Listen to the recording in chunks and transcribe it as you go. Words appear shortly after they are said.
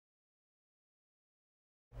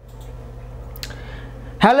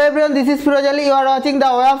Hello everyone, this is Firoz Ali. You are watching the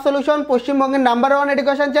way of solution, পশ্চিমবঙ্গের number 1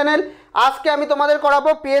 education channel. আজকে আমি তোমাদের করাবো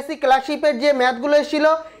পিএসসি ক্লার্কশিপের যে ম্যাথগুলো এসেছিল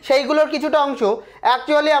সেইগুলোর কিছুটা অংশ।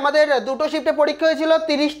 অ্যাকচুয়ালি আমাদের দুটো শিফটে পরীক্ষা হয়েছিল,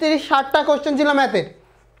 30-60টা কোশ্চেন ছিল ম্যাথের।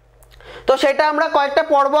 তো সেটা আমরা কয়েকটা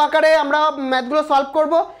পর্ব আকারে আমরা ম্যাথগুলো সলভ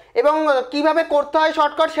করব এবং কিভাবে করতে হয়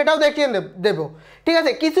শর্টকাট সেটাও দেখিয়ে দেব। ঠিক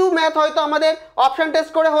আছে, কিছু ম্যাথ হয়তো আমাদের অপশান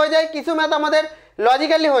টেস্ট করে হয়ে যায়, কিছু ম্যাথ আমাদের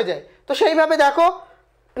লজিক্যালি হয়ে যায়। তো সেইভাবে দেখো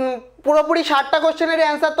পুরোপুরি 60টা কোশ্চেনের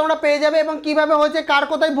অ্যান্সার তোমরা পেয়ে যাবে এবং কিভাবে হয়েছে, কার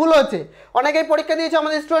কোথায় ভুল হয়েছে। অনেকেই পরীক্ষা দিয়েছে,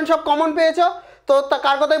 আমাদের স্টুডেন্ট সব কমন পেয়েছো, তো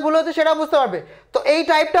কার কোথায় ভুল হয়েছে সেটা বুঝতে পারবে। তো এই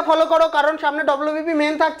টাইপটা ফলো করো, কারণ সামনে WBP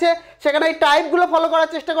মেন থাকছে, সেখানে এই টাইপগুলো ফলো করার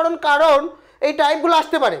চেষ্টা করুন, কারণ এই টাইপগুলো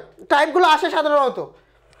আসতে পারে, টাইপগুলো আসে সাধারণত।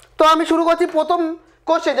 তো আমি শুরু করছি প্রথম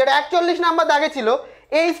কোশ্চেন, যেটা 41 নাম্বার দাগে ছিল।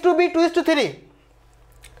 A:B 2:3,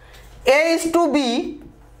 A:B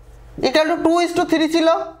 = 2:3 ছিল।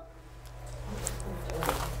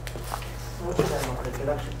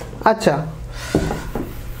 আচ্ছা,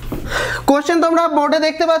 কোশ্চেন তোমরা বোর্ডে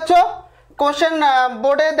দেখতে পাচ্ছ, কোশ্চেন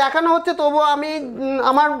বোর্ডে দেখানো হচ্ছে, তবুও আমি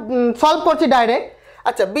আমার সলভ করছি ডাইরেক্ট।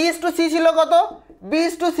 আচ্ছা, B:C ছিল কত?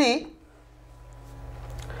 B:C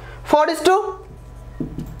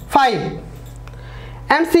 4:5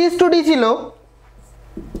 অ্যান্ড C:D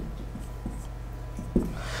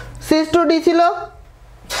ছিল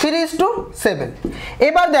 3:7।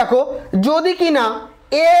 এবার দেখো, যদি কিনা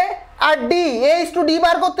A আর D A:D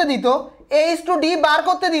বার করতে দিত, A:D বার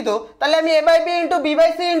করতে দিত, তাহলে আমি A/B ×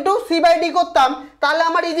 B/C × C/D করতাম, তাহলে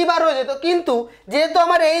আমার ইজি বার হয়ে যেত। কিন্তু যেহেতু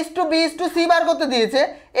আমার A:B:C বার করতে দিয়েছে,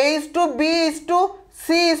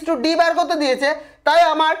 A:B:C:D বার করতে দিয়েছে, তাই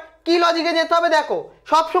আমার কি লজিকে যেতে হবে দেখো।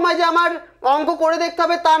 সব সময় যে আমার অঙ্ক করে দেখতে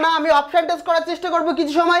হবে তা না, আমি অপশান টেস্ট করার চেষ্টা করব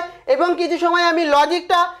কিছু সময়, এবং কিছু সময় আমি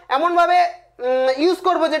লজিকটা এমনভাবে ইউজ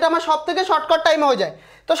করব যেটা আমার সব থেকে শর্টকাট টাইম হয়ে যায়।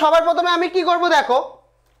 তো সবার প্রথমে আমি কি করব দেখো,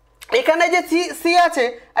 এখানে যে সি আছে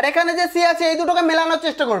আর এখানে যে সি আছে, এই দুটোকে মেলানোর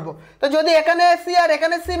চেষ্টা করব। তো যদি এখানে সি আর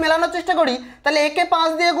এখানে সি মেলানোর চেষ্টা করি, তাহলে একে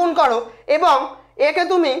 5 দিয়ে গুণ করো এবং একে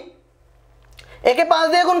 5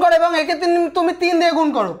 দিয়ে গুণ করো এবং একে তুমি 3 দিয়ে গুণ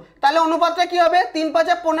করো, তাহলে অনুপাতটা কি হবে?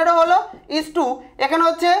 3×5 = 15 হলো, ইস টু এখানে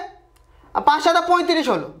হচ্ছে 5×7 = 35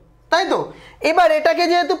 হলো, তাই তো? এবার এটাকে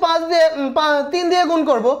যেহেতু 3 দিয়ে গুণ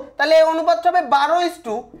করব, তাহলে এই অনুপাতটা হবে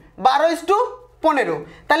 12:15।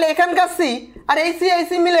 তাহলে এখানকার সি আর এই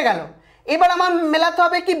সি মিলে গেল। এবার আমার মেলাতে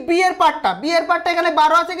হবে কি বি এর পার্টটা। এখানে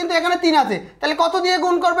 12 আছে কিন্তু এখানে 3 আছে, তাহলে কত দিয়ে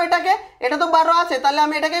গুণ করবো এটাকে? এটা তো 12 আছে, তাহলে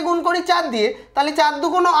আমি এটাকে গুণ করি 4 দিয়ে, তাহলে 4 × 2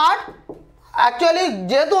 = 8। অ্যাকচুয়ালি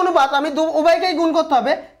যেহেতু অনুপাত, আমি উভয়কেই গুণ করতে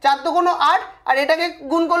হবে, 4 × 2 = 8 আর এটাকে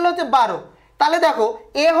গুণ করলে হচ্ছে 12। তাহলে দেখো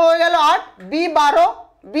এ হয়ে গেল 8, বি 12,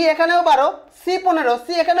 বি এখানেও 12, সি 15,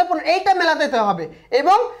 সি এখানেও 15, এইটা মেলাতে হবে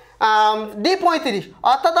এবং ডি 35।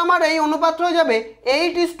 অর্থাৎ আমার এই অনুপাত হয়ে যাবে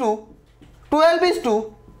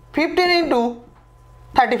 8:12:15 ×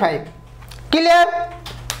 35। ক্লিয়ার?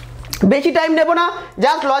 বেশি টাইম নেব না,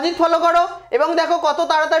 জাস্ট লজিক ফলো করো এবং দেখো কত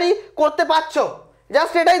তাড়াতাড়ি করতে পারছো,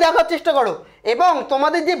 জাস্ট এটাই দেখার চেষ্টা করো। এবং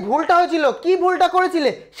তোমাদের যে ভুলটা হয়েছিল, কি ভুলটা করেছিলে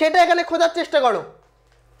সেটা এখানে খোঁজার চেষ্টা করো।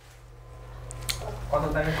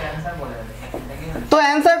 তো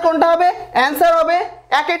অ্যান্সার কোনটা হবে? অ্যান্সার হবে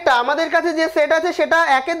একেরটা। আমাদের কাছে যে সেট আছে সেটা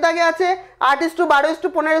একের দাগে আছে,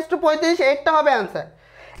 8:12:15:35, এরটা হবে অ্যান্সার।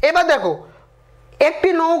 এবার দেখো, একটি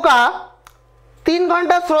নৌকা 3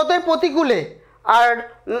 ঘন্টা স্রোতের প্রতিকূলে আর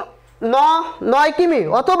 9 কিমি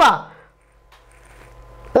অথবা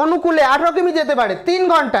অনুকূলে 18 কিমি যেতে পারে 3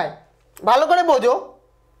 ঘন্টায়। ভালো করে বোঝো,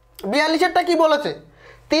 42-এরটা কি বলেছে?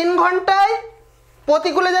 3 ঘন্টায়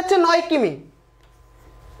প্রতিকূলে যাচ্ছে 9 কিমি,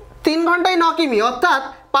 3 ঘন্টায় 9 কিমি, অর্থাৎ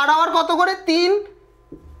পার আওয়ার কত করে? 3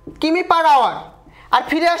 কিমি পার আওয়ার। আর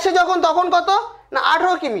ফিরে আসছে যখন, তখন কত না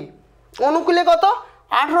 18 কিমি। অনুকূলে কত?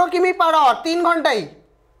 18 কিমি পার আওয়ার 3 ঘন্টায়,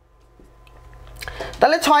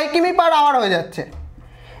 তাহলে 6 কিমি পার আওয়ার হয়ে যাচ্ছে।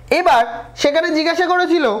 এবার সেখানে জিজ্ঞাসা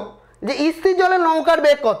করেছিল যে স্থির জলে নৌকার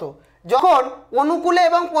বেগ কত। যখন অনুকূলে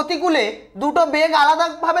এবং প্রতিকূলে দুটো বেগ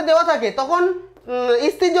আলাদাভাবে দেওয়া থাকে, তখন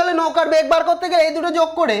স্থির জলে নৌকার বেগ বার করতে গেলে এই দুটো যোগ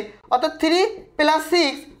করে, অর্থাৎ 3 +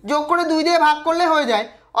 6 যোগ করে 2 দিয়ে ভাগ করলে হয়ে যায়,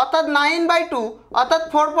 অর্থাৎ 9/2, অর্থাৎ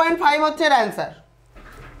 4.5 হচ্ছে এর অ্যান্সার।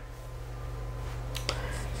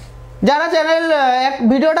 যারা চ্যানেল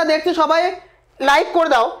ভিডিওটা দেখছে সবাই লাইক করে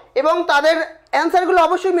দাও এবং তাদের অ্যান্সারগুলো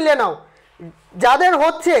অবশ্যই মিলিয়ে নাও। যাদের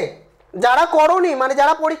হচ্ছে, যারা করোনি মানে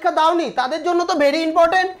যারা পরীক্ষা দাওনি, তাদের জন্য তো ভেরি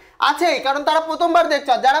ইম্পর্টেন্ট আছেই, কারণ তারা প্রথমবার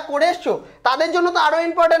দেখছো। আর যারা করে এসছো তাদের জন্য তো আরও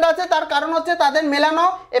ইম্পর্টেন্ট আছে, তার কারণ হচ্ছে তাদের মেলানো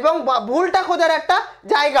এবং ভুলটা খোঁজার একটা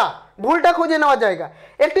জায়গা, ভুলটা খুঁজে নেওয়ার জায়গা।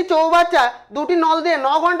 একটি চৌবাচ্চা 2টি নল দিয়ে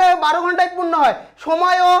 9 ঘন্টায় 12 ঘন্টায় পূর্ণ হয়।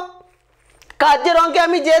 সময় ও কার্যের অঙ্কে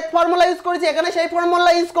আমি যে ফর্মুলা ইউজ করেছি এখানে সেই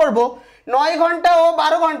ফর্মুলা ইউজ করব। 9 ঘন্টা ও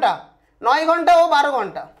 12 ঘন্টা, 9 ঘন্টা ও 12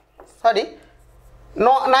 ঘন্টা, সরি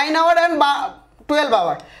 9 আওয়ার অ্যান্ড 12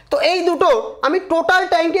 আওয়ার। তো এই দুটো আমি টোটাল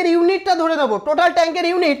ট্যাঙ্কের ইউনিটটা ধরে নেবো, টোটাল ট্যাঙ্কের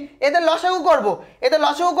ইউনিট, এদের লসাগু করব। এদের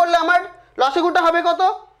লসাগু করলে আমার লসাগুটা হবে কত?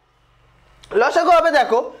 লসাগু হবে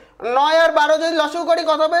দেখো 9 আর 12 যদি লসাগু করি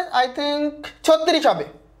কত হবে? আই থিঙ্ক 36 হবে।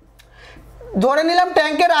 ধরে নিলাম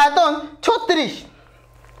ট্যাঙ্কের আয়তন 36।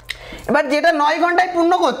 এবার যেটা 9 ঘন্টায়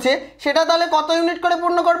পূর্ণ করছে সেটা তাহলে কত ইউনিট করে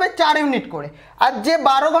পূর্ণ করবে? 4 ইউনিট করে। আর যে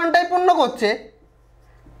 12 ঘন্টায় পূর্ণ করছে,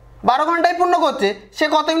 12 ঘন্টায় পূর্ণ করছে সে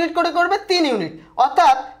কত ইউনিট করে করবে? 3 ইউনিট।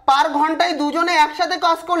 অর্থাৎ পার ঘন্টায় দুজনে একসাথে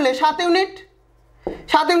কাজ করলে 7 ইউনিট,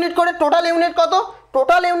 7 ইউনিট করে। টোটাল ইউনিট কত?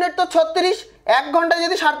 টোটাল ইউনিট তো 36, 1 ঘন্টায়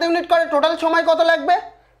যদি 7 ইউনিট করে টোটাল সময় কত লাগবে?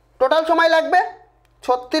 টোটাল সময় লাগবে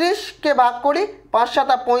 36কে ভাগ করি 5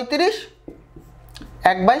 7 35,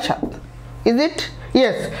 1/7। Is it?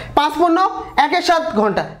 ইয়েস। 5 পূর্ণ 1/7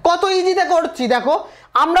 ঘন্টা। কত ইজিতে করছি দেখো।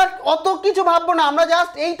 আমরা অত কিছু ভাববো না, আমরা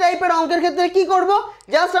জাস্ট এই টাইপের অঙ্কের ক্ষেত্রে কি করব?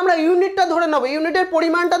 জাস্ট আমরা ইউনিটটা ধরে নেবো, ইউনিটের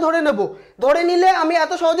পরিমাণটা ধরে নেব। ধরে নিলে আমি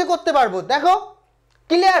এত সহজে করতে পারবো। দেখো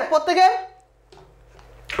ক্লিয়ার প্রত্যেকে?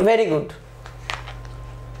 Very good.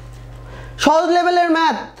 সহজ লেভেলের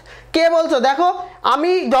ম্যাথ কে বলছো? দেখো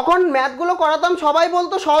আমি যখন ম্যাথগুলো করাতাম সবাই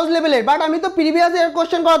বলতো সহজ লেভেলের, বাট আমি তো প্রিভিয়াস ইয়ার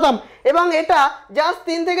কোশ্চেন করাতাম এবং এটা জাস্ট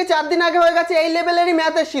 3 থেকে 4 দিন আগে হয়ে গেছে, এই লেভেলেরই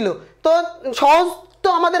ম্যাথ এসেছিল। তো সহজ তো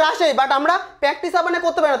আমাদের আসেই, বাট আমরা প্র্যাকটিস আবার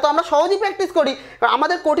করতে পারি না। তো আমরা সহজেই প্র্যাকটিস করি।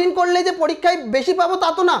 আমাদের কঠিন করলে যে পরীক্ষায় বেশি পাবো তা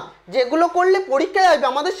তো না, যেগুলো করলে পরীক্ষায় আসবে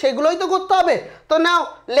আমাদের সেগুলোই তো করতে হবে। তো নাও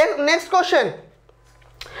নেক্সট কোশ্চেন।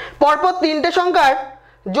 পরপর 3টে সংখ্যার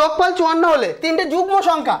যোগফল 54 হলে 3টে যুগ্ম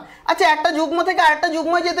সংখ্যা। আচ্ছা, একটা যুগ্ম থেকে আরেকটা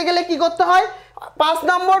যুগ্ম যেতে গেলে কি করতে হয়? 5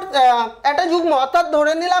 নম্বর একটা যুগ্ম, অর্থাৎ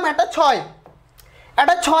ধরে নিলাম একটা 6,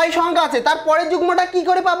 একটা 6 সংখ্যা আছে, তারপরের যুগ্মটা কি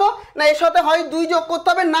করে পাবো? না এর সাথে হয় 2 যোগ করতে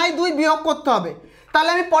হবে, নাই 2 বিয়োগ করতে হবে, তাহলে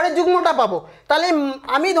আমি পরের যুগ্মটা পাবো। তাহলে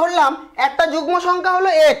আমি ধরলাম একটা যুগ্ম সংখ্যা হলো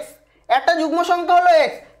x, একটা যুগ্ম সংখ্যা হলো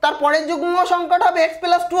x, তার পরের যুগ্ম সংখ্যাটা হবে x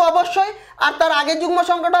 + 2 অবশ্যই, আর তার আগের যুগ্ম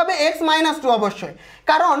সংখ্যাটা হবে x - 2 অবশ্যই।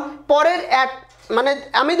 কারণ পরের মানে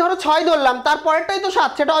আমি ধরো 6 ধরলাম, তার পরেরটাই তো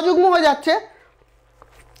 7, সেটা অযুগ্ম হয়ে যাচ্ছে,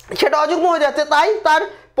 সেটা অযুগ্ম হয়ে যাচ্ছে। তাই তার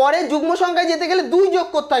পরের যুগ্ম সংখ্যায় যেতে গেলে 2 যোগ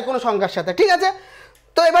করতে হয় কোনো সংখ্যার সাথে, ঠিক আছে?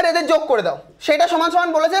 তো এবার এদের যোগ করে দাও, সেটা সমান সমান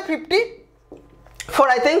বলেছে 54,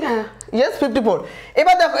 আই থিঙ্ক, ইয়েস 54।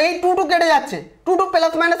 এবার দেখো এই 2 2 কেটে যাচ্ছে, 2 2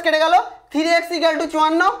 প্লাস মাইনাস কেটে গেল, 3x =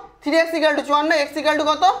 54, 3x = 54, x =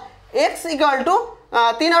 কত? x =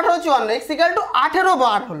 3 18 54, x = 18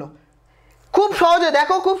 বার হলো। খুব সহজে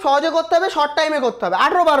দেখো, খুব সহজে করতে হবে, শর্ট টাইমে করতে হবে।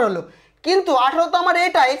 18 বার হলো, কিন্তু 18 তো আমার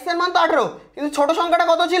এটা x এর মান তো 18, কিন্তু ছোট সংখ্যাটা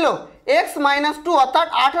কত ছিল? x - 2, অর্থাৎ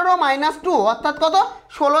 18 - 2 অর্থাৎ কত?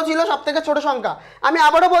 16 ছিল সব থেকে ছোট সংখ্যা। আমি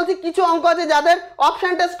আবারও বলছি, কিছু অঙ্ক আছে যাদের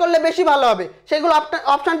অপশন টেস্ট করলে বেশি ভালো হবে, সেগুলো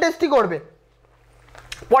অপশন টেস্টই করবে।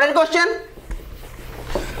 পরের কোশ্চেন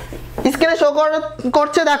স্ক্রিনে শো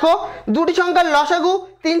করছে, দেখো দুটি সংখ্যার লসাগু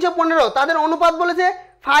 315, তাদের অনুপাত বলেছে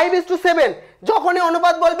 5:7। যখনই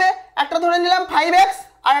অনুপাত বলবে, একটা ধরে নিলাম 5x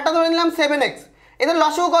আর একটা ধরে নিলাম 7x, এদের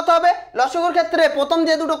লসাগু কত হবে? লসাগুর ক্ষেত্রে প্রথম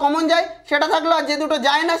যে দুটো কমন যায় সেটা থাকলো, আর যে দুটো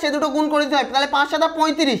যায় না সে দুটো গুণ করে দিতে হয়। তাহলে 5 7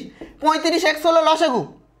 35, 35x হলো লসাগু।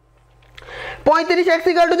 35x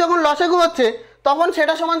 = যখন লসাগু হচ্ছে তখন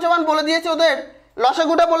সেটা সমান সমান বলে দিয়েছে, ওদের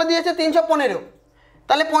লসাগুটা বলে দিয়েছে 315।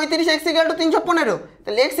 তাহলে 35x = 315,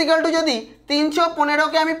 তাহলে x = যদি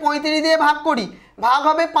 315কে আমি 35 দিয়ে ভাগ করি, ভাগ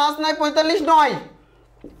হবে 5 9 45 9,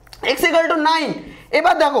 x = 9।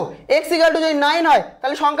 এবার দেখো x = যদি 9 হয়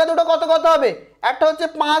তাহলে সংখ্যা দুটো কত কত হবে? একটা হচ্ছে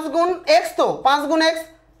 5 গুণ x, তো 5 গুণ x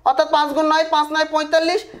অর্থাৎ 5 গুণ 9, 5 9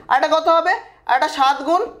 45, আর এটা কত হবে? একটা 7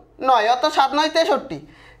 গুণ 9 অর্থাৎ 7 9 63।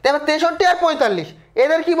 এবার 63 আর 45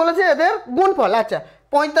 এদের কি বলেছে? এদের গুণফল। আচ্ছা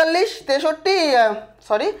 45 63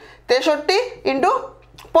 ×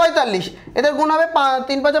 45 এদের গুণ হবে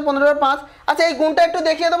 3 5 15 5। আচ্ছা এই গুণটা একটু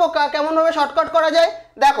দেখিয়ে দেবো কেমনভাবে শর্টকাট করা যায়।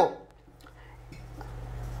 দেখো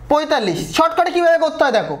 45 শর্টকাটে কীভাবে করতে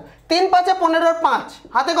হয় দেখো, 3 5 15 5,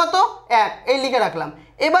 হাতে কত? 1, এই লিখে রাখলাম।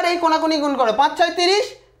 এবার এই কোনাকুনি গুণ করো, 5 6 30,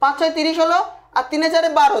 5 6 30 হলো, আর 3 4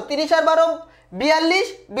 12, 30 আর 12 42,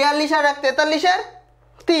 42 আর 1 43 আর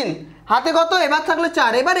 3, হাতে কত? এবার থাকলো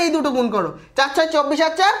 4। এবার এই দুটো গুণ করো, 4 6 24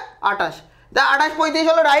 আর 4 28, 28 35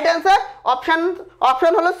 হলো রাইট অ্যান্সার।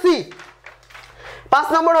 অপশন হলো সি, 5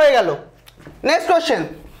 নম্বর হয়ে গেল। Next question.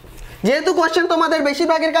 যেহেতু কোশ্চেন তোমাদের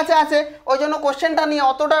বেশিরভাগের কাছে আছে, ওই জন্য কোশ্চেনটা নিয়ে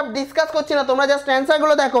অতটা ডিসকাস করছি না, তোমরা জাস্ট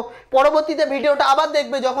অ্যান্সারগুলো দেখো। পরবর্তীতে ভিডিওটা আবার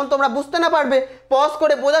দেখবে, যখন তোমরা বুঝতে না পারবে পজ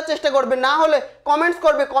করে বোঝার চেষ্টা করবে, না হলে কমেন্টস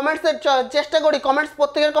করবে। কমেন্টসের চেষ্টা করি কমেন্টস,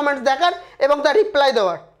 প্রত্যেকের কমেন্টস দেখার এবং তার রিপ্লাই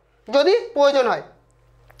দেওয়ার যদি প্রয়োজন হয়।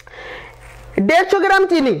 150 গ্রাম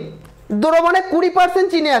চিনি, দ্রবণে 20%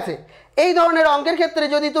 চিনি আছে। এই ধরনের অঙ্কের ক্ষেত্রে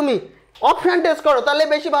যদি তুমি অপশান টেস্ট করো তাহলে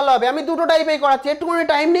বেশি ভালো হবে। আমি দুটো টাইপেই করাচ্ছি, একটুখানি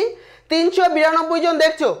টাইম নিই। 392 জন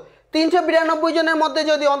দেখছো, 392 জনের মধ্যে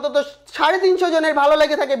যদি অন্তত 350 জনের ভালো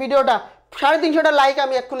লেগে থাকে ভিডিওটা, 350টা লাইক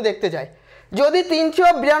আমি এক্ষুনি দেখতে চাই। যদি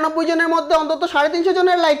 392 জনের মধ্যে অন্তত 350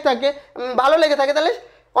 জনের লাইক থাকে, ভালো লেগে থাকে, তাহলে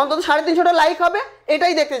অন্তত 350টা লাইক হবে,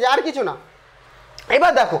 এটাই দেখতে চাই, আর কিছু না।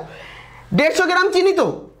 এবার দেখো 150 গ্রাম চিনি, তো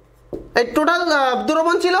এই টোটাল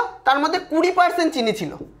দ্রবণ ছিল, তার মধ্যে 20% চিনি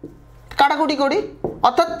ছিল, কাটাকুটি করি,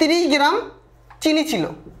 অর্থাৎ 30 গ্রাম চিনি ছিল,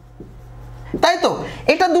 তাই তো?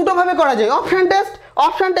 এটা দুটোভাবে করা যায়, অপশান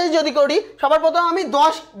টেস্ট যদি করি, সবার প্রথম আমি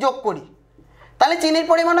 10 যোগ করি, তাহলে চিনির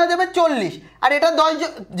পরিমাণ হয়ে যাবে 40, আর এটা 10,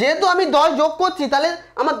 যেহেতু আমি 10 যোগ করছি, তাহলে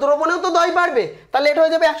আমার দ্রবণেও তো 10 বাড়বে, তাহলে এটা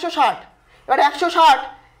হয়ে যাবে 160। এবার 160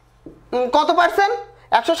 কত পার্সেন্ট?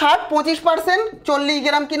 160 25%, 40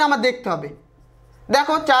 গ্রাম কিনা আমার দেখতে হবে।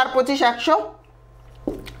 দেখো 4 25 100,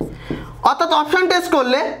 অর্থাৎ অপশান টেস্ট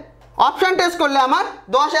করলে আমার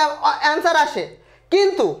 10 অ্যান্সার আসে।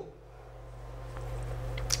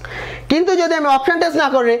 কিন্তু যদি আমি অপশান টেস্ট না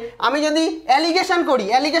করে আমি যদি অ্যালিগেশন করি,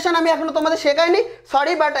 অ্যালিগেশন আমি এখনো তোমাদের শেখাইনি,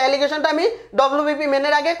 সরি, বাট অ্যালিগেশনটা আমি WBP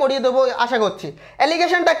মেনের আগে করিয়ে দেবো আশা করছি।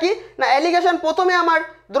 অ্যালিগেশনটা কি না, অ্যালিগেশন প্রথমে আমার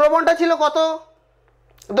দ্রবণটা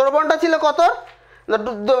ছিল কত,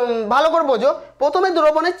 ভালো করে বোঝো। প্রথমে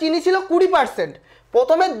দ্রবণে চিনি ছিল 20%,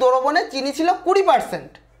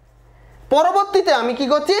 পরবর্তীতে আমি কি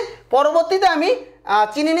করছি, আমি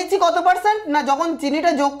চিনি নিচ্ছি কত পার্সেন্ট না, যখন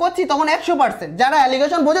চিনিটা যোগ করছি তখন 100%। যারা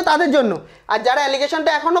অ্যালিগেশন বোঝে তাদের জন্য, আর যারা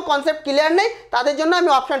অ্যালিগেশনটা এখনও কনসেপ্ট ক্লিয়ার নেই তাদের জন্য আমি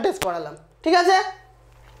অপশান টেস্ট করালাম, ঠিক আছে?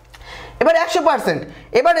 এবার 100%,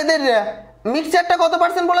 এবার এদের মিক্সচারটা কত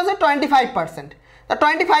পার্সেন্ট বলেছে? 25%। তা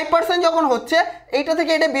 25% যখন হচ্ছে, এইটা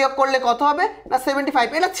থেকে এটা বিয়োগ করলে কত হবে না 75।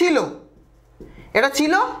 এটা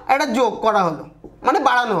ছিল, এটা যোগ করা হলো, মানে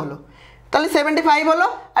বাড়ানো হলো, তাহলে 75 হলো,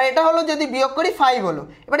 আর এটা হলো যদি বিয়োগ করি 5 হলো।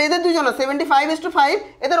 এবার এদের দুজনে 75:5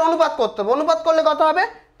 এদের অনুপাত করতে হবে। অনুপাত করলে কত হবে?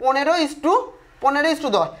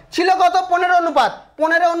 15:10 ছিল কত? 15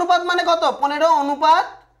 অনুপাত মানে কত? 15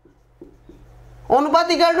 অনুপাত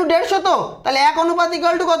ইকুয়াল টু 150, তো তাহলে 1 অনুপাত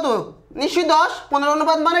ইকুয়াল টু কত? নিশ্চয়ই 10। 15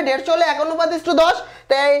 অনুপাত মানে 150 হলে 1 অনুপাত 10।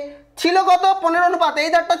 তাই ছিল কত? 15 অনুপাত, এই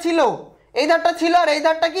ধারটা ছিল, আর এই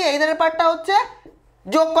ধারটা কি? এই ধারের পার্টটা হচ্ছে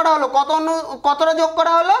যোগ করা হলো। কতটা যোগ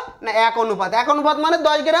করা হলো না 1 অনুপাত মানে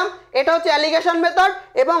 10 গ্রাম। এটা হচ্ছে অ্যালিগেশন মেথড,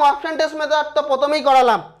 এবং অপশন টেস্ট মেথড তো প্রথমেই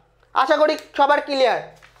করালাম, আশা করি সবার ক্লিয়ার।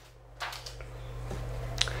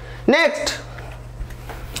 নেক্সট,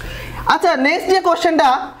 আচ্ছা, নেক্সট যে কোশ্চেনটা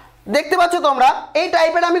দেখতে পাচ্ছ তোমরা, এই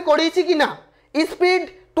টাইপের আমি করিয়েছি কি না, speed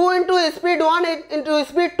 2 into speed 1 into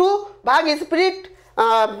speed 2 ভাগ স্পিড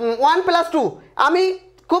 1 প্লাস 2। আমি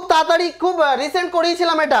খুব তাড়াতাড়ি, খুব রিসেন্ট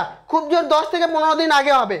করিয়েছিলাম, এটা খুব জোর 10 থেকে 15 দিন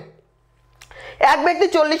আগে হবে। এক ব্যক্তি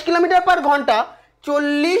 40 কিলোমিটার পার ঘন্টা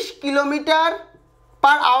 40 কিলোমিটার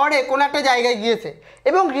পার আওয়ারে কোনো একটা জায়গায় গিয়েছে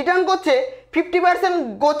এবং রিটার্ন করছে 50%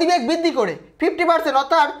 গতিবেগ বৃদ্ধি করে। 50%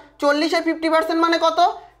 অর্থাৎ 40-এর 50% মানে কত?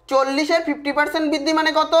 40-এর 50% বৃদ্ধি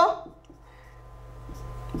মানে কত?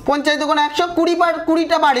 50 × 100,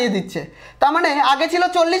 20টা বাড়িয়ে দিচ্ছে। তার মানে আগে ছিল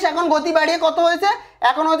 40, এখন গতি বাড়িয়ে কত হয়েছে?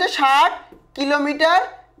 এখন হচ্ছে 60 কিলোমিটার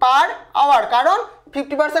পার আওয়ার, কারণ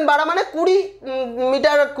 50% বাড়া মানে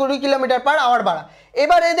 20 কিলোমিটার পার আওয়ার বাড়া।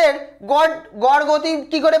 এবার এদের গড় গতি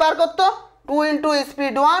কি করে বার করতো? 2 ইন্টু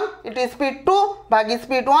স্পিড 1 ইন্টু স্পিড 2 ভাগ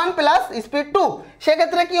স্পিড 1 প্লাস স্পিড 2।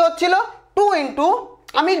 সেক্ষেত্রে কি হচ্ছিল? 2 ইন্টু,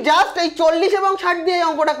 আমি জাস্ট এই 40 এবং 60 দিয়ে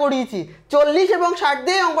অঙ্কটা করিয়েছি, 40 এবং 60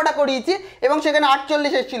 দিয়ে অঙ্কটা করিয়েছি, এবং সেখানে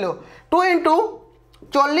 48 এসেছিল। 2 ইন্টু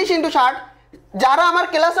 40 ইন্টু 60। যারা আমার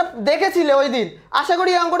ক্লাসে দেখেছিলে ওই দিন, আশা করি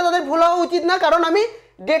এই অঙ্কটা তাদের ভুল হওয়া উচিত না, কারণ আমি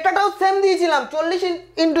ডেটাটাও সেম দিয়েছিলাম, 40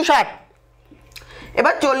 ইন্টু 60।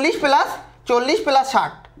 এবার 40 প্লাস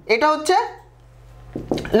 60, এটা হচ্ছে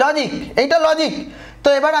লজিক, এইটা লজিক। তো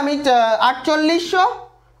এবার আমি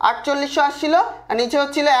 4800 আসছিল, আর নিচে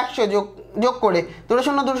হচ্ছিল 100 যোগ করে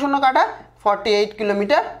 2 কাটা 48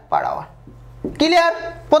 কিলোমিটার পার আওয়ার। ক্লিয়ার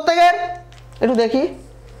প্রত্যেকের? একটু দেখি,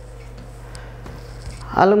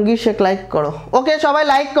 আলমগীর শেখ লাইক করো। ওকে, সবাই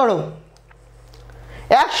লাইক করো।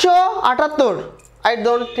 178, আই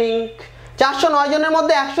ডোন্ট থিঙ্ক 409 জনের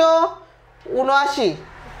মধ্যে 179।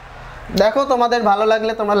 দেখো, তোমাদের ভালো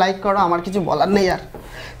লাগলে তোমরা লাইক করো, আমার কিছু বলার নেই আর।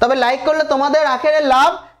 তবে লাইক করলে তোমাদের আখেরে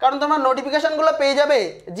লাভ, কারণ তোমরা নোটিফিকেশনগুলো পেয়ে যাবে।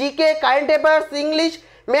 GK, current affairs, English,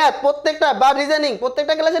 math প্রত্যেকটা, বা রিজনিং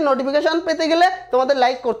প্রত্যেকটা ক্লাসের নোটিফিকেশন পেতে গেলে তোমাদের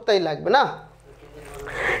লাইক করতেই লাগবে না।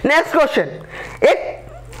 নেক্সট কোশ্চেন,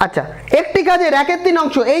 আচ্ছা, একটি কাজের 1/3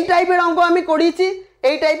 অংশ, এই টাইপের অঙ্ক আমি করিয়েছি,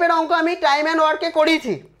 এই টাইপের অঙ্ক আমি টাইম অ্যান্ড ওয়ার্কে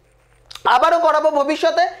করিয়েছি, আবারও করাবো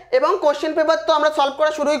ভবিষ্যতে, এবং কোশ্চেন পেপার তো আমরা সলভ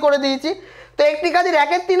করা শুরুই করে দিয়েছি। তো একটি কাজের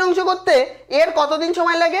 1/3 অংশ করতে এর কতদিন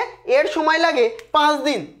সময় লাগে? এর সময় লাগে 5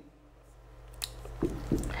 দিন।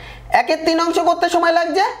 1/3 অংশ করতে সময়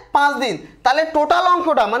লাগছে 5 দিন। তাহলে টোটাল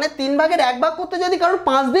অঙ্কটা মানে 3 ভাগের 1 ভাগ করতে যদি কারণ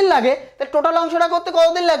 5 দিন লাগে, তাহলে টোটাল অংশটা করতে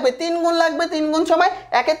কতদিন লাগবে? 3 গুণ লাগবে। 3 গুণ সময়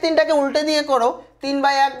 1/3টাকে উল্টে দিয়ে করো,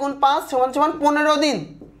 3/1 গুণ 5 = 15 দিন।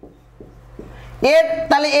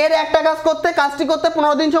 তাহলে এর একটা কাজটি করতে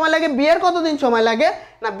 15 দিন সময় লাগে। বিয়ের কত দিন সময় লাগে?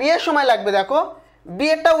 না বিয়ের সময় লাগবে, দেখো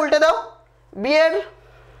বিয়েরটা উল্টে দাও, বিয়ের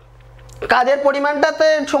কাজের পরিমাণটাতে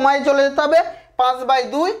সময় চলে যেতে হবে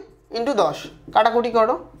 5/2 × 10, কাটাকুটি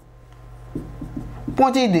করো,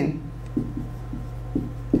 25 দিন।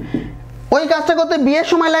 ওই কাজটা করতে বিয়ের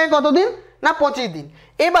সময় লাগে কতদিন? না 25 দিন।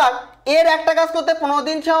 এবার এর একটা কাজ করতে 15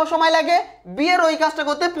 দিন সময় লাগে, বিয়ের ওই কাজটা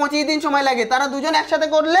করতে 25 দিন সময় লাগে। তারা দুজন একসাথে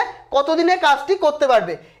করলে কত দিনে কাজটি করতে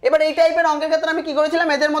পারবে? এবার এই টাইপের অঙ্কের ক্ষেত্রে আমি কি করেছিলাম,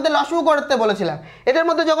 এদের মধ্যে লসাগু করতে বলেছিলাম। এদের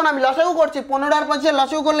মধ্যে যখন আমি লসাগু করছি 15 আর 25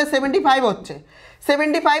 লসাগু করলে 75 হচ্ছে।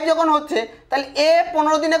 75 যখন হচ্ছে তাহলে এ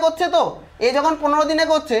 15 দিনে করছে, তো এ যখন 15 দিনে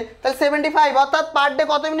করছে তাহলে 75 অর্থাৎ পার ডে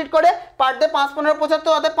কত ইউনিট করে? পার ডে 5 15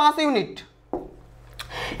 75 অর্থাৎ 5 ইউনিট।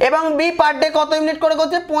 এবং বি পার ডে কত ইউনিট করে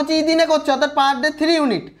করছে? 25 দিনে করছে, অর্থাৎ per day 3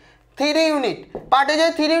 unit. 3 unit per day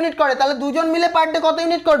যদি 3 ইউনিট করে তাহলে দুজন মিলে পার ডে কত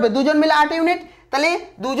ইউনিট করবে? দুজন মিলে 8 ইউনিট। তাহলে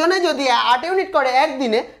দুজনে যদি 8 ইউনিট করে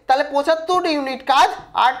একদিনে, তাহলে 75 ইউনিট কাজ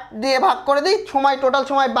 8 দিয়ে ভাগ করে দিই, সময় টোটাল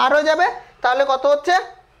সময় 12 হয়ে যাবে। তাহলে কত হচ্ছে?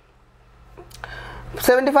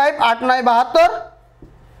 75 8 9 72,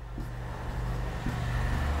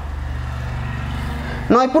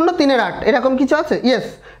 9 × 3 = 8, এরকম কিছু আছে? ইয়েস,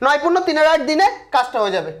 9 × 3 = 8 দিনে কাজটা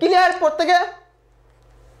হয়ে যাবে। ক্লিয়ার প্রত্যেকে?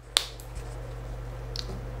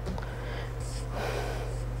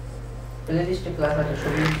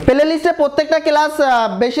 প্লে লিস্টে প্রত্যেকটা ক্লাস,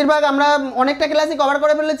 বেশিরভাগ আমরা অনেকটা ক্লাসই কভার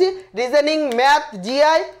করে ফেলেছি। রিজনিং, ম্যাথ,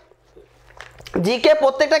 জিআই, জিকে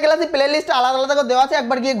প্রত্যেকটা ক্লাসই প্লে লিস্ট আলাদা আলাদা করে দেওয়া আছে,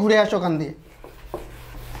 একবার গিয়ে ঘুরে আসো ওখান দিয়ে।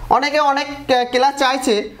 অনেকে অনেক ক্লাস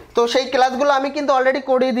চাইছে, তো সেই ক্লাসগুলো আমি কিন্তু অলরেডি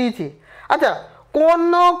করিয়ে দিয়েছি। আচ্ছা,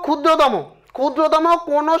 কোনো ক্ষুদ্রতম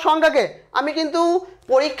কোনো সংখ্যাকে আমি কিন্তু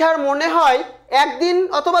পরীক্ষার মনে হয় 1 দিন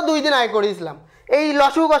অথবা 2 দিন আগে করিয়েছিলাম এই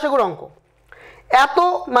লসাগু গসাগুর অঙ্ক। এত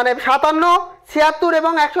মানে 57, 76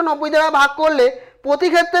 এবং 190 দ্বারা ভাগ করলে প্রতি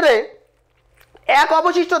ক্ষেত্রে 1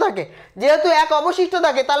 অবশিষ্ট থাকে। যেহেতু 1 অবশিষ্ট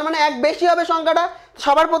থাকে তার মানে 1 বেশি হবে সংখ্যাটা।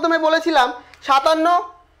 সবার প্রথমে বলেছিলাম 57,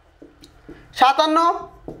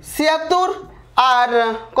 76 আর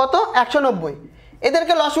কত 190,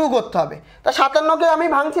 এদেরকে লসাগু করতে হবে। তা 57কে আমি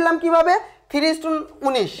ভাঙছিলাম কিভাবে?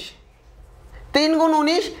 3:19, 3 গুণ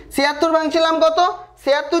 19। 76 ভাঙছিলাম কত?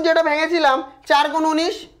 76 যেটা ভেঙেছিলাম 4 গুণ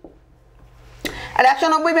 19, আর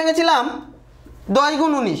 190 ভেঙেছিলাম 10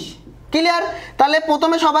 গুণ 19। ক্লিয়ার? তাহলে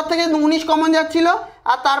প্রথমে সবার থেকে 19 কমন যাচ্ছিল,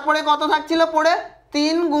 আর তারপরে কত থাকছিল পড়ে?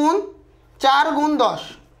 3 গুণ 4 গুণ 10।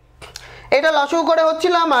 এটা লসাগু করে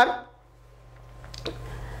হচ্ছিল আমার,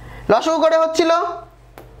 লসাগু করে হচ্ছিল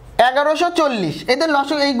 1140। এদের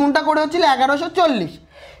লসাগু এই গুণটা করে হচ্ছিল 1140।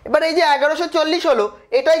 এবার এই যে 1140 হলো,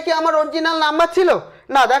 এটাই কি আমার অরিজিনাল নাম্বার ছিল?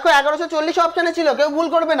 না, দেখো 1140 অপশানে ছিল, কেউ ভুল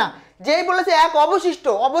করবে না। যেই বলেছে 1 অবশিষ্ট,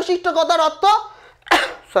 অবশিষ্ট কথার অর্থ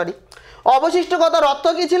অবশিষ্ট কথার অর্থ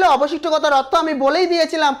কি ছিল? অবশিষ্ট কথার অর্থ আমি বলেই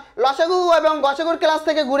দিয়েছিলাম। লসাগু এবং গসাগুর ক্লাস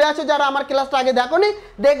থেকে ঘুরে আসো যারা আমার ক্লাসটা আগে দেখোনি,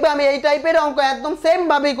 দেখবে আমি এই টাইপের অঙ্ক একদম সেম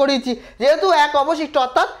ভাবেই করেছি। যেহেতু 1 অবশিষ্ট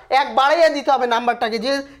অর্থাৎ 1 বাড়াইয়া দিতে হবে নাম্বারটাকে,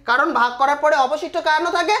 যে কারণ ভাগ করার পরে অবশিষ্ট কেন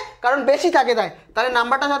থাকে? কারণ বেশি থাকে তাই। তাহলে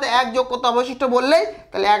নাম্বারটার সাথে 1 যোগ করতে অবশিষ্ট বললেই,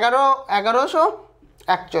 তাহলে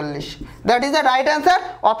 1141। That is the right answer,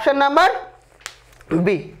 option number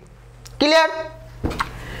B. Clear?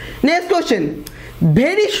 Next question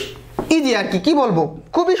very easy, আর কি বলবো,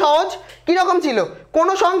 খুবই সহজ। কীরকম ছিল?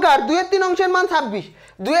 কোনো সংখ্যার 2/3 অংশের মান 26,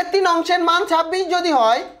 2/3 অংশের মান 26 যদি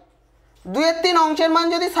হয়, 2/3 অংশের মান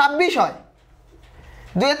যদি 26 হয়,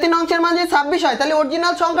 2/3 অংশের মান যদি 26 হয়, তাহলে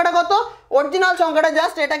অরিজিনাল সংখ্যাটা কত? অরিজিনাল সংখ্যাটা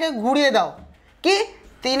জাস্ট এটাকে ঘুরিয়ে দাও, কি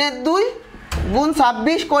 3/2 গুণ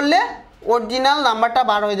 26 করলে অরিজিনাল নাম্বারটা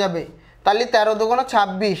বার হয়ে যাবে। তাহলে 13 × 2 =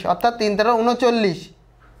 26, অর্থাৎ 3 × 13 = 39।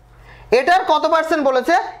 এটার কত পার্সেন্ট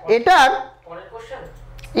বলেছে? এটার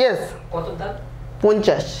ইয়েস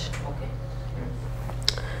 50।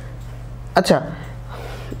 আচ্ছা,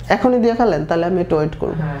 এখনই দিয়ে খালেন, তাহলে আমি একটু ওয়েট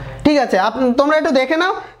করব। ঠিক আছে, তোমরা একটু দেখে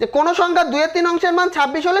নাও যে কোনো সংখ্যা 2/3 অংশের মান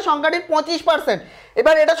 26 হলে সংখ্যাটির 25%।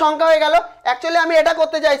 এবার এটা সংখ্যা হয়ে গেল। অ্যাকচুয়ালি আমি এটা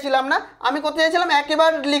করতে চাইছিলাম না, আমি করতে চাইছিলাম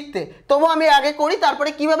একেবারে লিখতে। তবু আমি আগে করি, তারপরে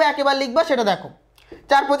কিভাবে একেবারে লিখবা সেটা দেখো।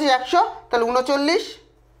 4 × 5 = 100, তাহলে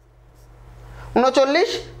 39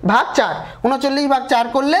 ভাগ 4, 39 ভাগ 4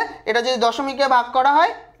 করলে এটা যদি দশমিকে ভাগ করা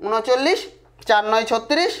হয় 39, 4 9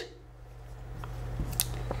 36,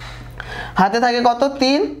 হাতে থাকে কত?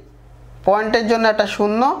 3, পয়েন্টের জন্য একটা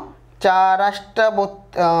 0, 4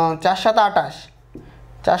 7 28,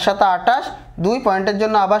 4 7 28, 2 পয়েন্টের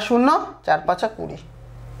জন্য আবার 0, 4 5 20,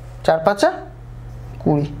 4 5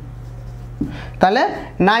 20। তাহলে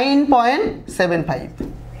 9.75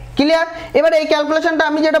 ক্লিয়ার। এবার এই ক্যালকুলেশনটা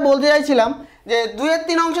আমি যেটা বলতে চাইছিলাম যে 2-এর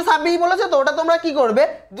 3 অংশ 26 বলেছে, তো ওটা তোমরা কি করবে,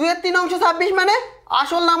 2-এর 3 অংশ 26 মানে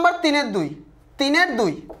আসল নাম্বার 3-এর 2, 3-এর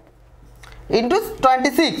 2 ইন্টু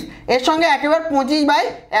 26, এর সঙ্গে একেবারে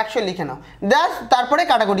 25/100 লিখে নাও, ব্যাস। তারপরে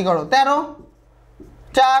কাটাকুটি করো, 13,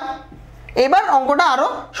 4। এবার অঙ্কটা আরও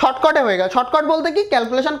শর্টকাটে হয়ে গেল। শর্টকাট বলতে কি,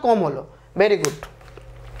 ক্যালকুলেশন কম হলো। ভেরি গুড,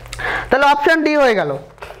 তাহলে অপশান ডি হয়ে গেল।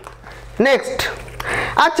 নেক্সট,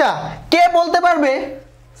 আচ্ছা কে বলতে পারবে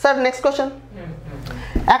স্যার, নেক্সট কোশ্চেন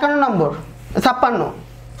 51 নম্বর,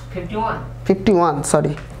 51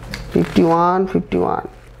 সরি 51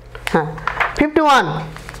 হ্যাঁ 51।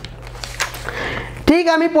 ঠিক,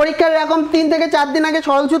 আমি পরীক্ষার এরকম 3 থেকে 4 দিন আগে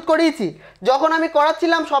সরলসূত্র করিয়েছি। যখন আমি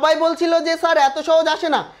করাচ্ছিলাম সবাই বলছিল যে স্যার এত সহজ আসে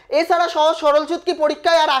না, এছাড়া সহজ সরলসূত্র কি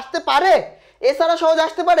পরীক্ষায় আর আসতে পারে, এছাড়া সহজ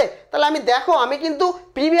আসতে পারে? তাহলে আমি দেখো, আমি কিন্তু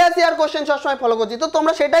প্রিভিয়াস ইয়ার কোশ্চেন সবসময় ফলো করছি, তো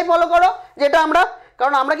তোমরা সেটাই ফলো করো যেটা আমরা,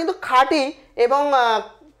 কারণ আমরা কিন্তু খাটি এবং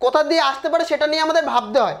কোথা দিয়ে আসতে পারে সেটা নিয়ে আমাদের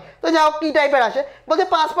ভাবতে হয়। তো যাও কী টাইপের আসে, বলছে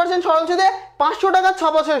 5% সরল সুদে 500 টাকা 6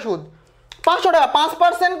 বছরের সুদ। 500 টাকা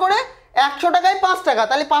 5% করে 100 টাকায় 5 টাকা,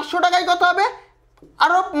 তাহলে 500 টাকায় কত হবে,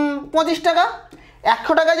 আরও 25 টাকা।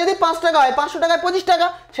 100 টাকায় যদি 5 টাকা হয়, 500 টাকায় 25 টাকা,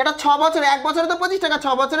 সেটা 6 বছরে, 1 বছরে তো 25 টাকা,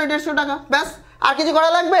 6 বছরে 150 টাকা, ব্যাস। আর কিছু করা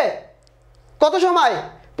লাগবে? কত সময়?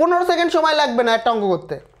 15 সেকেন্ড সময় লাগবে না একটা অঙ্ক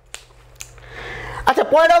করতে। আচ্ছা,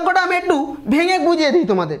 পরের অঙ্কটা আমি একটু ভেঙে বুঝিয়ে দিই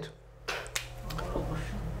তোমাদের।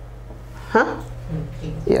 হ্যাঁ,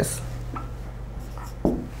 ইয়েস।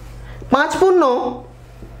 5 পূর্ণ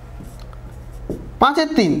 5-এর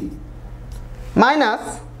 3 মাইনাস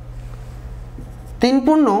 3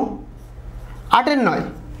 পূর্ণ 8-এর 9,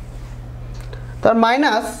 তার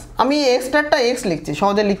মাইনাস, আমি এক্সট্রাটা এক্স লিখছি,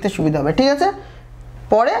 সহজে লিখতে সুবিধা হবে, ঠিক আছে।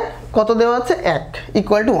 পরে কত দেওয়া আছে, 1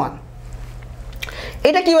 = 1।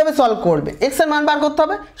 এটা কিভাবে সলভ করবে, এক্স এর মান বার করতে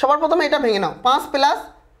হবে। সবার প্রথমে এটা ভেঙে নাও, 5 প্লাস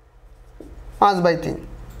 5/3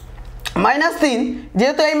 মাইনাস 3,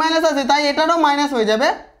 যেহেতু এই মাইনাস আছে তাই এটারও মাইনাস হয়ে যাবে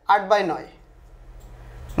 8/9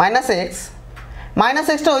 মাইনাস এক্স। মাইনাস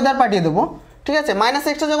এক্সটা ওই ধার পাঠিয়ে দেবো, ঠিক আছে। মাইনাস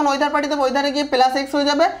এক্সটা যখন ওই ধার পাঠিয়ে দেবো, ওই ধারে গিয়ে প্লাস এক্স হয়ে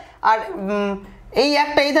যাবে, আর এই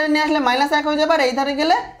একটা এই ধারে নিয়ে আসলে মাইনাস 1 হয়ে যাবে, আর এই ধারে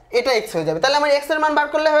গেলে এটা এক্স হয়ে যাবে। তাহলে আমার এক্স এর মান বার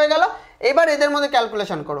করলে হয়ে গেল। এবার এদের মধ্যে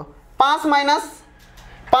ক্যালকুলেশন করো, 5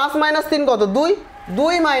 মাইনাস 3 কত, 2,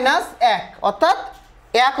 2 মাইনাস 1 অর্থাৎ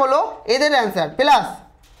 1 হলো এদের অ্যান্সার, প্লাস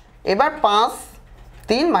এবার 5,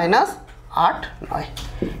 3 মাইনাস 8, 9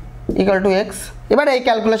 = এক্স। এবার এই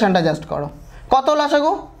ক্যালকুলেশনটা জাস্ট করো, কত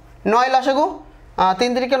লসাগু, 9 লসাগু,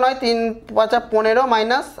 3 3 9, 3 5 15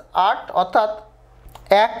 মাইনাস 8 অর্থাৎ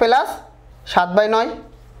 1 প্লাস 7/9,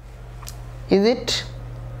 ইজ ইট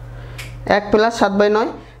 1 প্লাস 7/9।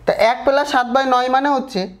 তা 1 প্লাস 7/9 মানে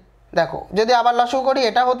হচ্ছে, দেখো যদি আবার লসাগু করি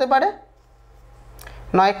এটা হতে পারে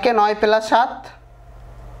 9কে 9 প্লাস 7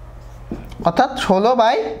 অর্থাৎ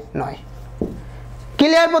 16/9।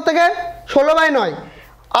 ক্লিয়ার প্রত্যেকের? 16/9।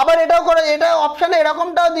 আবার এটাও করে, এটা অপশানে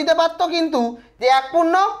এরকমটাও দিতে পারতো কিন্তু, যে 1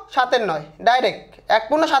 পূর্ণ 7-এর 9 ডাইরেক্ট, 1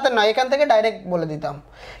 পূর্ণ 7-এর 9 এখান থেকে ডাইরেক্ট বলে দিতাম,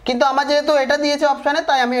 কিন্তু আমার যেহেতু এটা দিয়েছে অপশানে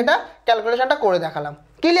তাই আমি এটা ক্যালকুলেশনটা করে দেখালাম।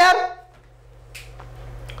 ক্লিয়ার?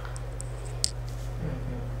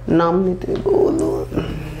 নাম নিতে বলুন,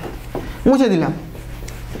 মুছে দিলাম।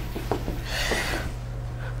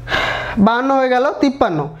 52 হয়ে গেল।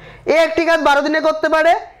 53, এ একটি কাজ 12 দিনে করতে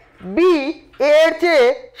পারে, বি এর চেয়ে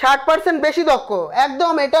 60% বেশি দক্ষ।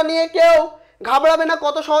 একদম এটা নিয়ে কেউ ঘাবড়াবে না,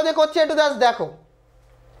 কত সহজে করছে একটু জাস্ট দেখো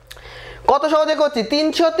কত সহজে করছি।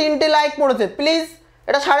 303টে লাইক পড়েছে, প্লিজ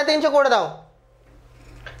এটা 350 করে দাও,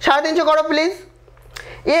 350 করো প্লিজ।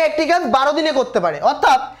 এ একটি কাজ 12 দিনে করতে পারে,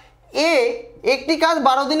 অর্থাৎ এ একটি কাজ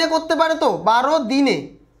 12 দিনে করতে পারে, তো 12 দিনে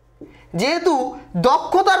যেহেতু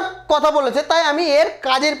দক্ষতার কথা বলেছে তাই আমি এর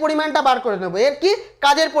কাজের পরিমাণটা বার করে নেব। এর কি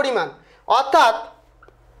কাজের পরিমাণ, অর্থাৎ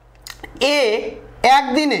এ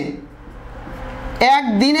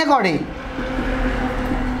একদিনে করে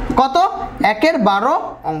কত, 1/12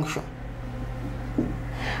 অংশ।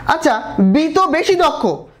 আচ্ছা, বি তো বেশি দক্ষ,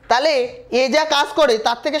 তাহলে এ যা কাজ করে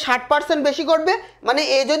তার থেকে 60% বেশি করবে, মানে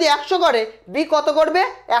এ যদি 100 করে বি কত করবে,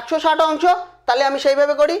 160 অংশ। তাহলে আমি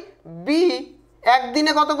সেইভাবে করি, বি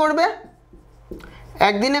একদিনে কত করবে,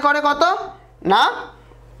 একদিনে করে কত না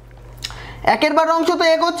 1/12 অংশ তো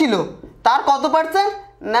এ করছিল, তার কত পার্সেন্ট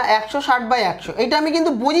না 160/100। এটা আমি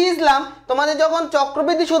কিন্তু বুঝিয়েছিলাম তোমাদের যখন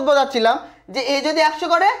চক্রবৃদ্ধি সুদ বোঝাচ্ছিলাম, যে এ যদি 100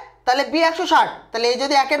 করে তাহলে বি 160, তাহলে এ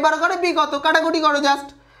যদি 1/12 করে বি কত, কাটাকুটি করো জাস্ট,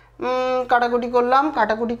 কাটাকুটি করলাম,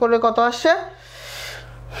 কাটাকুটি করে কত আসছে,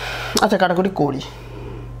 আচ্ছা কাটাকুটি করি,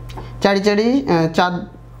 4 4 4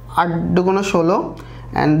 8 2 16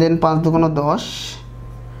 অ্যান্ড দেন 5 2 10,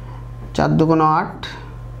 4 2 8,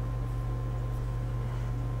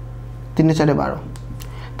 3 4 12,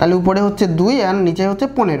 তাহলে উপরে হচ্ছে 2 আর নিচে হচ্ছে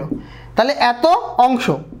 15, তাহলে এত অংশ।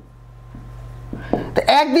 তো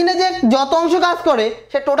একদিনে যে যত অংশ কাজ করে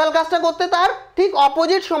সে টোটাল কাজটা করতে তার ঠিক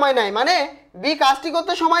অপোজিট সময় নেয়, মানে বি কাজটি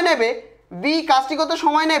করতে সময়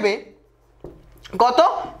নেবে কত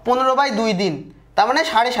 15/2 দিন, তার মানে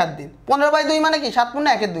 7.5 দিন। 15/2 মানে কি 7 ×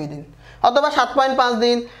 1 2 দিন, অথবা 7.5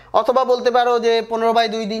 দিন, অথবা বলতে পারো যে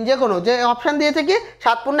 15/2 দিন, যে কোনো যে অপশান দিয়েছে কি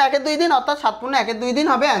 7 × 1 2 দিন, অর্থাৎ 7 × 1 2 দিন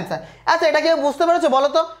হবে অ্যান্সার। আচ্ছা এটা কেউ বুঝতে পেরেছো বলো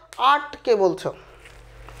তো? 8 কে বলছো?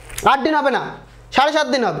 8 দিন হবে না, 7.5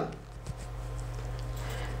 দিন হবে।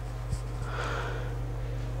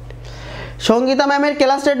 সঙ্গীতা ম্যামের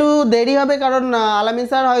ক্লাসটা একটু দেরি হবে, কারণ আলামিন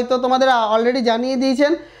স্যার হয়তো তোমাদের অলরেডি জানিয়ে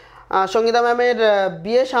দিয়েছেন সঙ্গীতা ম্যামের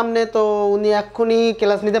বিয়ে সামনে, তো উনি এক্ষুনি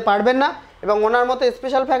ক্লাস নিতে পারবেন না, এবং ওনার মতো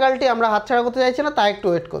স্পেশাল ফ্যাকাল্টি আমরা হাতছাড়া করতে চাইছি না, তাই একটু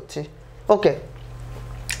ওয়েট করছি। ওকে,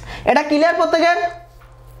 এটা ক্লিয়ার প্রত্যেকের?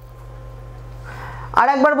 আর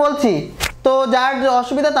একবার বলছি, তো যার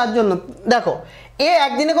অসুবিধা তার জন্য দেখো, এ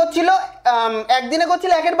একদিনে করছিল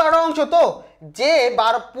 1/12 অংশ, তো যে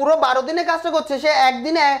পুরো 12 দিনে কাজটা করছে সে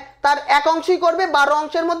একদিনে তার এক অংশই করবে, 12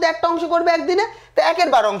 অংশের মধ্যে একটা অংশ করবে একদিনে, তো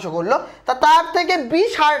 1/12 অংশ করলো, তা তার থেকে বি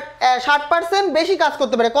 60% বেশি কাজ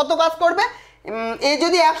করতে পারে। কত কাজ করবে? এ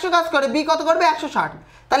যদি 100 কাজ করে, বি কত করবে? 160।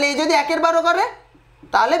 তাহলে এ যদি 1/12 করে,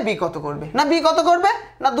 তাহলে বি কত করবে? না বি কত করবে?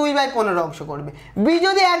 না 2/15 অংশ করবে। বি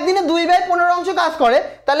যদি একদিনে 2/15 অংশ কাজ করে,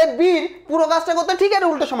 তাহলে বির পুরো কাজটা করতে ঠিক এর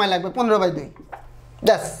উল্টো সময় লাগবে 15/2।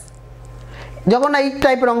 ব্যাস, যখন এই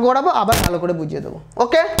টাইপের অঙ্ক করাবো আবার ভালো করে বুঝিয়ে দেবো।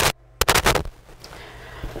 ওকে,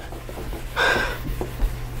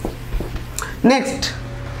 নেক্সট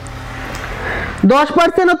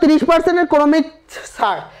 10% ও 30% ক্রমিক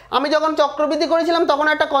ছাড়। আমি যখন চক্রবৃদ্ধি করেছিলাম তখন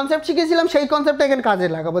একটা কনসেপ্ট শিখেছিলাম, সেই কনসেপ্টটা এখানে কাজে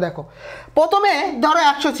লাগাবো। দেখো, প্রথমে ধরো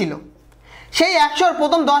 100 ছিল, সেই 100-র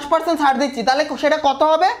প্রথম 10% ছাড় দিচ্ছি, তাহলে সেটা কত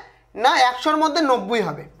হবে? না 100-র মধ্যে 90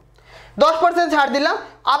 হবে। 10% ছাড় দিলাম,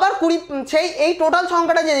 আবার 20, সেই এই টোটাল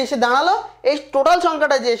সংখ্যাটা যে এসে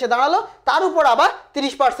দাঁড়ালো, তার উপর আবার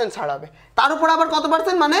 30% ছাড় হবে, তার উপর আবার কত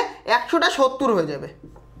পার্সেন্ট? মানে 100টা 70 হয়ে যাবে।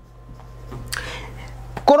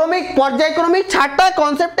 পর্যায়ক্রমিক ছাড়টা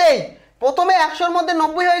কনসেপ্টেই প্রথমে 100-র মধ্যে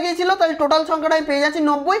 90 হয়ে গিয়েছিল, তাহলে টোটাল সংখ্যাটা আমি পেয়ে যাচ্ছি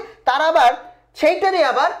 90, তার আবার সেইটারই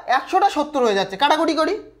আবার 100টা 70 হয়ে যাচ্ছে। কাটাকুটি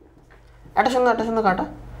করি, একটা শূন্য কাটা,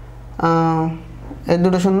 এই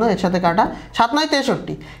দুটো শূন্য এর সাথে কাটা, 7 9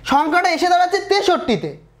 63, সংখ্যাটা এসে দাঁড়াচ্ছে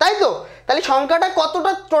 63-তে, তাই তো? তাহলে সংখ্যাটা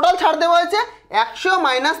কতটা টোটাল ছাড় দেওয়া হয়েছে? 100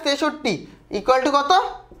 - 63 ইকুয়াল টু কত?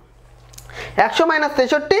 100 -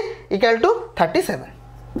 63 ইকুয়াল টু 37।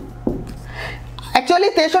 অ্যাকচুয়ালি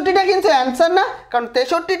 63টা কিন্তু অ্যান্সার না, কারণ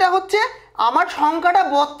 63টা হচ্ছে আমার সংখ্যাটা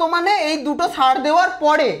বর্তমানে এই দুটো ছাড়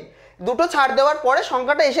দেওয়ার পরে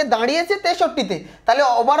সংখ্যাটা এসে দাঁড়িয়েছে 63-তে, তাহলে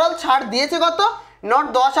ওভারঅল ছাড় দিয়েছে কত? নট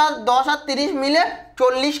 10 আর 30 মিলে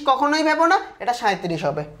 40 কখনোই ভেবো না, এটা 37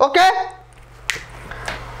 হবে। ওকে,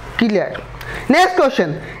 ক্লিয়ার। নেক্সট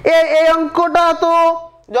কোশ্চেন, এই অঙ্কটা তো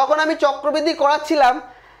যখন আমি চক্রবৃদ্ধি করাচ্ছিলাম,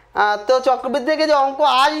 তো চক্রবৃদ্ধি থেকে যে অঙ্ক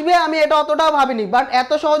আসবে আমি এটা অতটাও ভাবিনি, বাট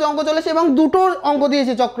এত সহজ অঙ্ক চলেছে, এবং দুটো অঙ্ক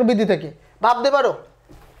দিয়েছে চক্রবৃদ্ধি থেকে, ভাবতে পারো।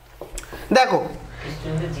 দেখো,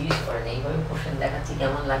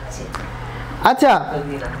 আচ্ছা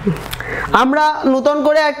আমরা নতুন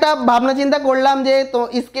করে একটা ভাবনা চিন্তা করলাম যে তো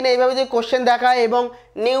স্ক্রিনে এইভাবে যে কোশ্চেন দেখায়, এবং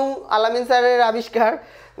নিউ আলামিন স্যারের আবিষ্কার,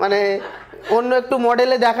 মানে অন্য একটু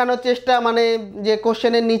মডেলে দেখানোর চেষ্টা, মানে যে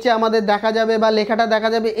কোশ্চেনের নিচে আমাদের দেখা যাবে বা লেখাটা দেখা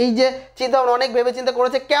যাবে, এই যে চিন্তা অনেক ভেবে চিন্তা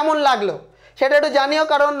করেছে, কেমন লাগলো সেটা একটু জানিও,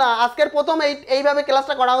 কারণ আজকের প্রথম এইভাবে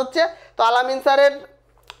ক্লাসটা করা হচ্ছে, তো আলামিন স্যারের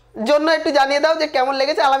জন্য একটু জানিয়ে দাও যে কেমন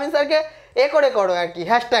লেগেছে। আলামিন স্যারকে করে করো আর কি,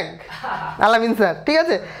 হ্যাশট্যাগ আলামিন স্যার, ঠিক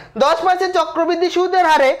আছে? 10% চক্রবৃদ্ধি সুদের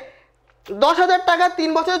হারে 10,000 টাকা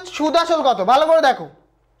 3 বছর সুদ আসল কত? ভালো করে দেখো,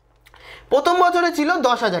 প্রথম বছরে ছিল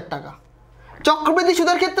 10,000 টাকা। চক্রবৃদ্ধি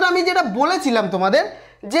সুদের ক্ষেত্রে আমি যেটা বলেছিলাম তোমাদের,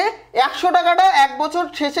 যে 100 টাকাটা 1 বছর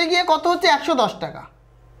শেষে গিয়ে কত হচ্ছে? 110 টাকা।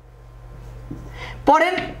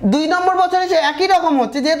 পরের 2 নম্বর বছরে সে একই রকম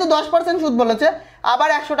হচ্ছে, যেহেতু 10% সুদ বলেছে, আবার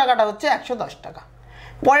 100 টাকাটা হচ্ছে 110 টাকা।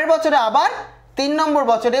 পরের বছরে আবার 3 নম্বর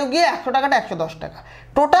বছরেও গিয়ে 100 টাকাটা 110 টাকা।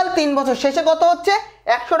 টোটাল 3 বছর শেষে কত হচ্ছে?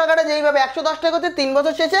 100 টাকাটা যেইভাবে 110 টাকা হচ্ছে, 3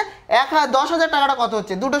 বছর শেষে 10,000 টাকাটা কত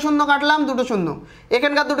হচ্ছে? দুটো শূন্য কাটলাম, দুটো শূন্য,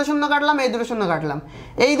 এখানকার দুটো শূন্য কাটলাম, এই দুটো শূন্য কাটলাম,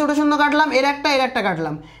 এই দুটো শূন্য কাটলাম, এর একটা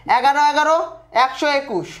কাটলাম, 11 11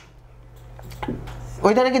 121।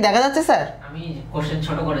 ওইটারে কি দেখা যাচ্ছে স্যার? আমি কোশ্চেন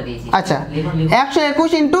ছোট করে দিয়েছি। আচ্ছা,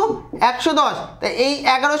 121 ইন্টু 110, এই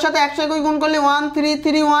 11-র সাথে 121 গুণ করলে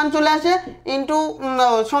 1331 চলে আসে, ইন্টু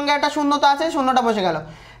সঙ্গে একটা শূন্য তো আছে, শূন্যটা বসে গেল,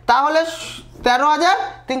 তাহলে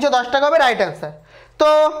 13,310 টাকা হবে রাইট অ্যান্সার। তো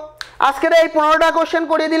আজকের এই 15টা কোশ্চেন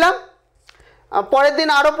করিয়ে দিলাম, পরের দিন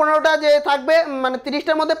আরও 15টা যে থাকবে, মানে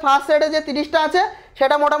 30টার মধ্যে ফার্স্ট সেটে যে 30টা আছে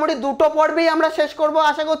সেটা মোটামুটি দুটো পর্বেই আমরা শেষ করব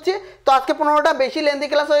আশা করছি। তো আজকে 15টা বেশি লেন্দি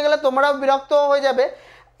ক্লাস হয়ে গেলে তোমরাও বিরক্ত হয়ে যাবে।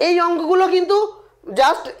 এই অঙ্কগুলো কিন্তু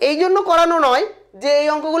জাস্ট এই জন্য করানো নয় যে এই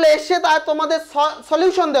অঙ্কগুলো এসছে তার তোমাদের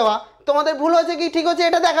সলিউশন দেওয়া, তোমাদের ভুল হয়েছে কি ঠিক হচ্ছে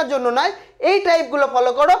এটা দেখার জন্য নয়, এই টাইপগুলো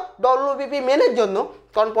ফলো করো WBP মেনের জন্য,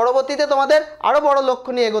 কারণ পরবর্তীতে তোমাদের আরও বড়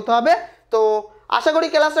লক্ষ্য নিয়ে এগোতে হবে। তো আশা করি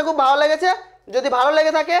ক্লাসটা খুব ভালো লেগেছে। যদি ভালো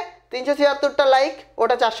লেগে থাকে 376টা লাইক,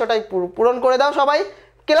 ওটা 400টাই পূরণ করে দাও সবাই।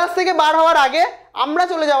 ক্লাস থেকে বার হওয়ার আগে, আমরা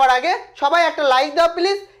চলে যাওয়ার আগে সবাই একটা লাইক দাও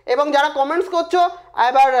প্লিজ। এবং যারা কমেন্টস করছো,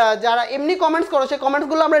 এবার যারা এমনি কমেন্টস করো সেই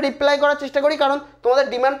কমেন্টসগুলো আমরা রিপ্লাই করার চেষ্টা করি, কারণ তোমাদের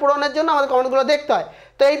ডিমান্ড পূরণের জন্য আমাদের কমেন্টগুলো দেখতে হয়।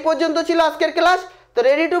 তো এই পর্যন্ত ছিল আজকের ক্লাস। তো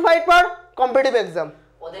ready to fight for competitive exam.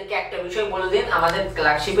 ওদেরকে একটা বিষয় বলে দিন, আমাদের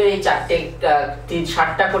ক্লার্কশিপের এই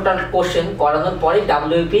 60টা টোটাল কোশ্চেন করানোর পরে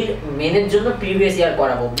WBP মেনের জন্য প্রিভিয়াস ইয়ার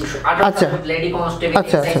করাবো। আচ্ছা, লেডি কনস্টেবল,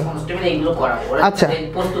 এক্সাইজ কনস্টেবল এগুলো করাবো। আচ্ছা,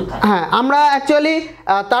 প্রস্তুত থাকে। হ্যাঁ, আমরা অ্যাকচুয়ালি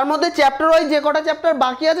তার মধ্যে চ্যাপ্টার ওয়াইজ যে কটা চ্যাপ্টার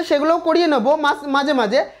বাকি আছে সেগুলোও করিয়ে নেবো মাঝে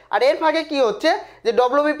মাঝে। আর এর ফাঁকে কি হচ্ছে যে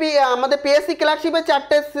WBP আমাদের PSC ক্লার্কশিপের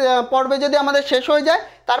 4টে পর্বে যদি আমাদের শেষ হয়ে যায়,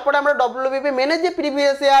 তারপরে আমরা WBP মেনের যে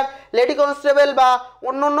প্রিভিয়াস ইয়ার লেডি কনস্টেবল বা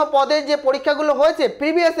অন্য অন্য পদের যে পরীক্ষাগুলো হয়েছে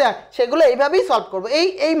প্রিভিয়াস ইয়ার, সেগুলো এইভাবেই সলভ করবো,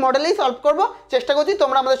 এই মডেলেই সলভ করবো। চেষ্টা করছি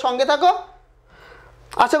তোমরা আমাদের সঙ্গে থাকো,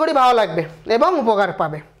 আশা করি ভালো লাগবে এবং উপকার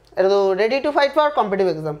পাবে। Ready to fight for competitive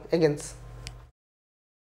exam against.